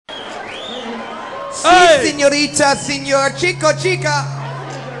Si, señorita, señor, chico, chica.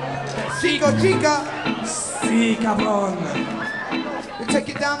 Chico, chica. Si, cabrón. We'll take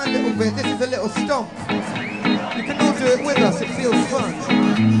it down a little bit. This is a little stomp. You can all do it with us. It feels fun.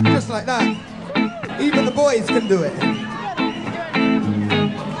 Just like that. Even the boys can do it.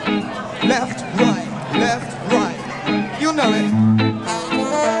 Left, right. You'll know it.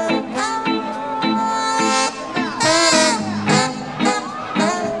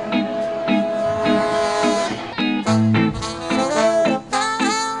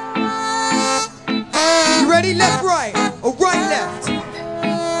 Ready, left, right, or right, left.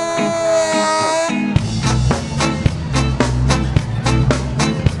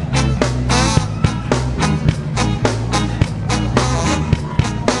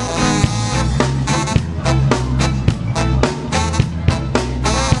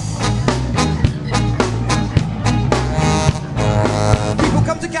 People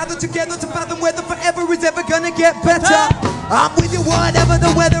come together to fathom whether forever is ever gonna get better. I'm with you, whatever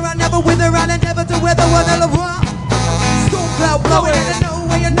the weather. I never wither, I'll endeavor to weather one hell of a storm cloud blowing, and I know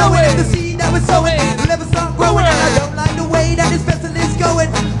where you know it. The seed that was sowing will never start growing, and I don't like the way that this vessel is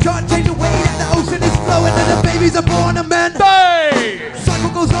going. Can't change the way that the ocean is flowing, and the babies are born and men.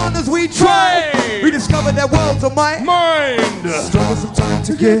 Cycle goes on as we try. We discover their worlds of my mind. Struggle some time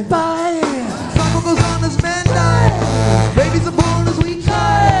to get by. Cycle goes on as men die. Babies are born as we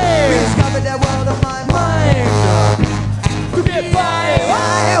try. We discover their world of my mind. Get by.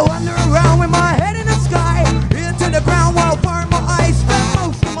 I wander around with my head in the sky, into the ground while burn my eyes. Spend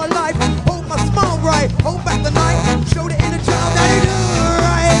most of my life, hold my smile right, hold back the night, show the inner child that he do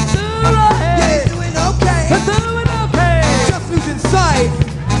right. Yeah, doing okay. Just losing sight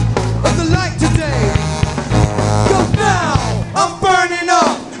of the light today. 'Cause now I'm burning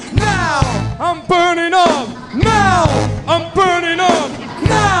up. Now I'm burning up. Now I'm burning up.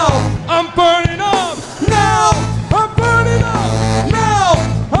 Now I'm burning up. Now I'm burning up. Now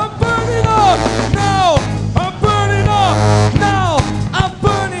I'm burning up. Now I'm burning up. Now I'm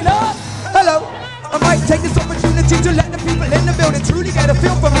burning up. Hello, I might take this opportunity to let the people in the building truly get a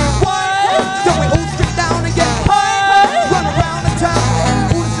feel for me. Why don't we all strip down and get high? Run around the town.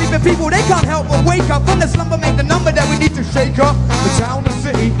 All the sleeping people, they can't help but wake up from the slumber. Make the number that we need to shake up. The town, the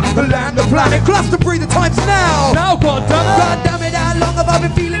city, the land, the planet. Glastonbury, the time's now. Now, goddammit. God damn it, how long have I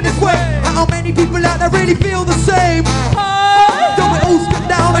been feeling this way? How many people out there really feel the same? Don't we all strip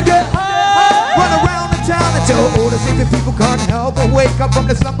down and get run around the town until all the sleeping people can't help but wake up from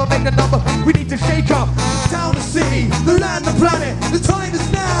the slumber, make the number. We need to shake up. Town, the city, the land, the planet. The time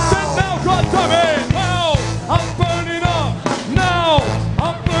is now. Now, goddammit. Now, I'm burning up. Now,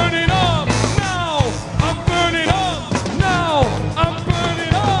 I'm burning up. Now, I'm burning up. Now, I'm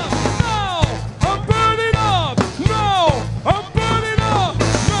burning up. Now, I'm burning up. Now, I'm burning up.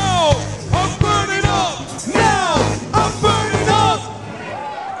 Now, I'm burning up. Now I'm burning up.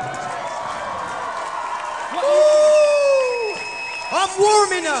 Woo! I'm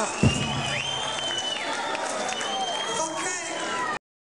warming up.